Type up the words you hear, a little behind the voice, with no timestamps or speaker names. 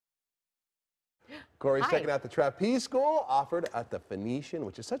Cory's Hi. checking out the trapeze school offered at the Phoenician,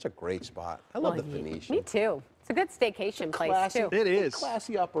 which is such a great spot. I love the Phoenician. Me too. It's a good staycation place, too. It is.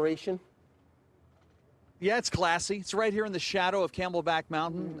 Classy operation. Yeah, it's classy. It's right here in the shadow of Camelback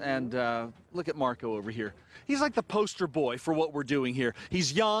Mountain. And look at Marco over here. He's like the poster boy for what we're doing here.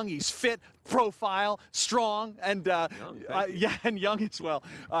 He's young, he's fit, profile, strong, and yeah, and young as well.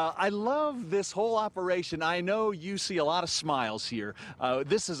 I love this whole operation. I know you see a lot of smiles here.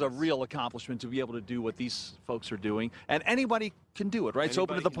 This is a real accomplishment to be able to do what these folks are doing. And anybody can do it, right? It's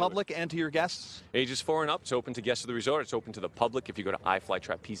open to the public and to your guests? Ages 4 and up. It's open to guests of the resort. It's open to the public. If you go to I.FLY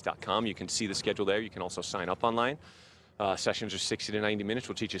Trapeze.com, you can see the schedule there. You can also sign up online. Sessions are 60 to 90 minutes.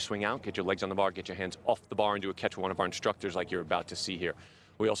 We'll teach you to swing out, get your legs on the bar, get your hands off the bar, and do a catch with one of our instructors like you're about to see here.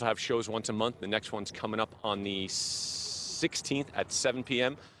 We also have shows once a month. The next one's coming up on the 16th at 7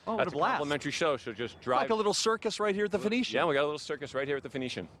 p.m. Oh, That's a blast. complimentary show, so just drive. Like a little circus right here at the Phoenician. Yeah, we got a little circus right here at the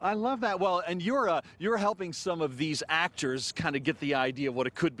Phoenician. I love that. Well, and you're helping some of these actors kind of get the idea of what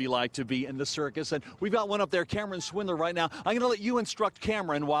it could be like to be in the circus. And we've got one up there, Cameron Swindler, right now. I'm going to let you instruct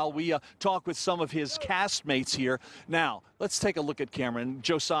Cameron while we talk with some of his castmates here. Now, let's take a look at Cameron.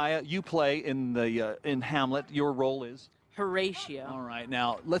 Josiah, you play in the in Hamlet. Your role is? Horatio. All right.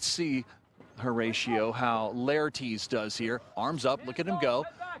 Now, let's see, Horatio, how Laertes does here. Arms up. Look at him go.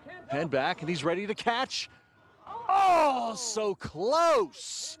 Head back, and he's ready to catch. Oh, so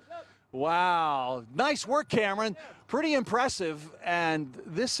close. Wow. Nice work, Cameron. Pretty impressive. And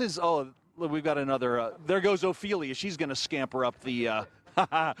this is, oh, we've got another, there goes Ophelia. She's going to scamper up the,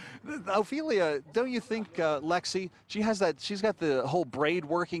 Ophelia, don't you think, Lexi, she's got the whole braid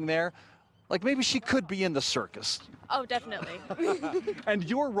working there. Like maybe she could be in the circus. Oh, definitely. And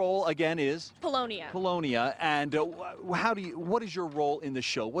your role again is? Polonia. Polonia. And what is your role in the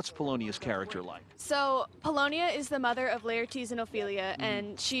show? What's Polonia's character like? So Polonia is the mother of Laertes and Ophelia,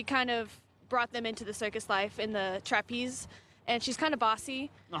 and she kind of brought them into the circus life in the trapeze. And she's kind of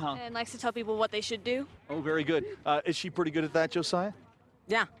bossy and likes to tell people what they should do. Oh, very good. Is she pretty good at that, Josiah?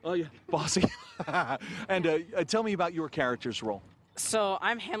 Yeah. Oh, yeah. Bossy. And tell me about your character's role. So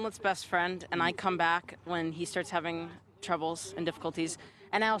I'm Hamlet's best friend, and I come back when he starts having troubles and difficulties.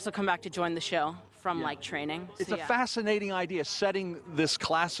 And I also come back to join the show from like training. It's a fascinating idea, setting this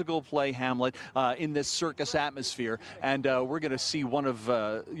classical play Hamlet in this circus atmosphere. And we're going to see one of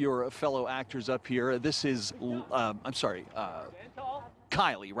your fellow actors up here. This is, I'm sorry,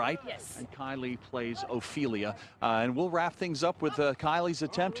 Kylie, right? Yes. And Kylie plays Ophelia. And we'll wrap things up with Kylie's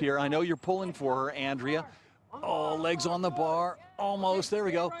attempt here. I know you're pulling for her, Andrea. Oh, legs on the bar. Almost. There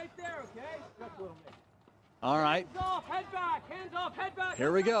we go. All right. Hands off, head back, hands off, head back.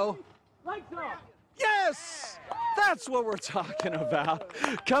 Here we go. Legs off. Yes! That's what we're talking about.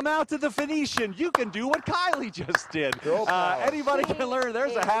 Come out to the Phoenician. You can do what Kylie just did. Anybody can learn.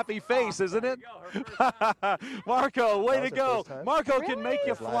 There's a happy face, isn't it? Marco, way to go. Marco can make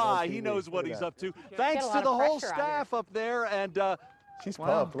you fly. He knows what he's up to. Thanks to the whole staff up there. And She's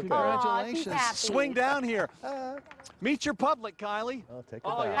wow, pumped. Look at her. congratulations. Swing down here. Meet your public, Kylie. I'll take it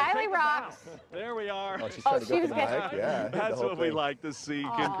back. Kylie rocks. There we are. Oh, she's trying to go she for the was mic. Yeah, That's what we like to see.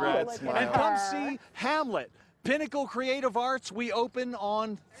 Congrats. look at And come her. see Hamlet. Pinnacle Creative Arts. We open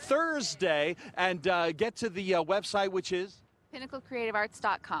on Thursday. And get to the website, which is?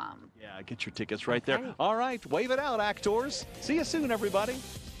 PinnacleCreativeArts.com. Yeah, get your tickets right there. All right, wave it out, actors. See you soon, everybody.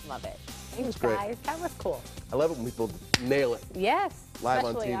 Love it. Thanks, great. guys. That was cool. I love it when people nail it Yes. live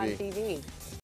on especially TV. on TV.